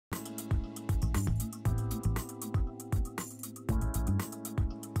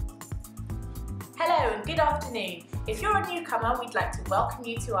Hello and good afternoon. If you're a newcomer, we'd like to welcome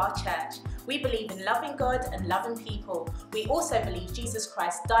you to our church. We believe in loving God and loving people. We also believe Jesus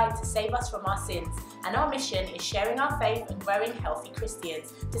Christ died to save us from our sins, and our mission is sharing our faith and growing healthy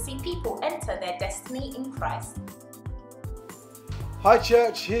Christians to see people enter their destiny in Christ. Hi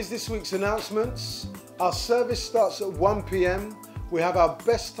church, here's this week's announcements. Our service starts at 1 p.m. We have our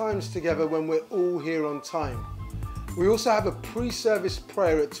best times together when we're all here on time. We also have a pre-service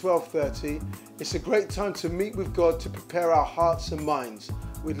prayer at 12:30. It's a great time to meet with God to prepare our hearts and minds.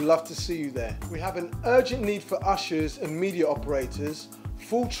 We'd love to see you there. We have an urgent need for ushers and media operators.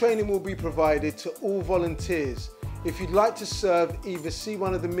 Full training will be provided to all volunteers. If you'd like to serve, either see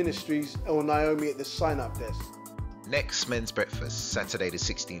one of the ministries or Naomi at the sign-up desk. Next men's breakfast, Saturday the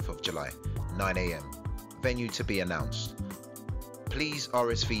 16th of July, 9 a.m. Venue to be announced. Please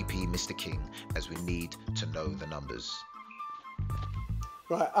RSVP Mr. King as we need to know the numbers.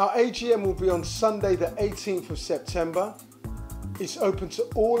 Right, our AGM will be on Sunday the 18th of September. It's open to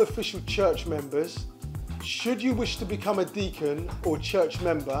all official church members. Should you wish to become a deacon or church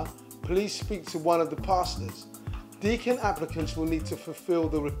member, please speak to one of the pastors. Deacon applicants will need to fulfill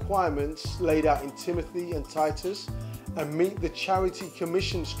the requirements laid out in Timothy and Titus and meet the Charity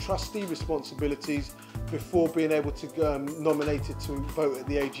Commission's trustee responsibilities before being able to nominated to vote at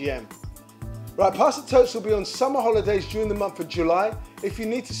the AGM. Right, Pastor Totes will be on summer holidays during the month of July. If you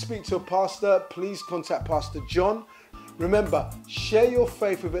need to speak to a pastor, please contact Pastor John. Remember, share your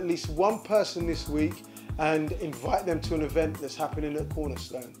faith with at least one person this week and invite them to an event that's happening at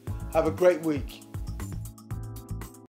Cornerstone. Have a great week.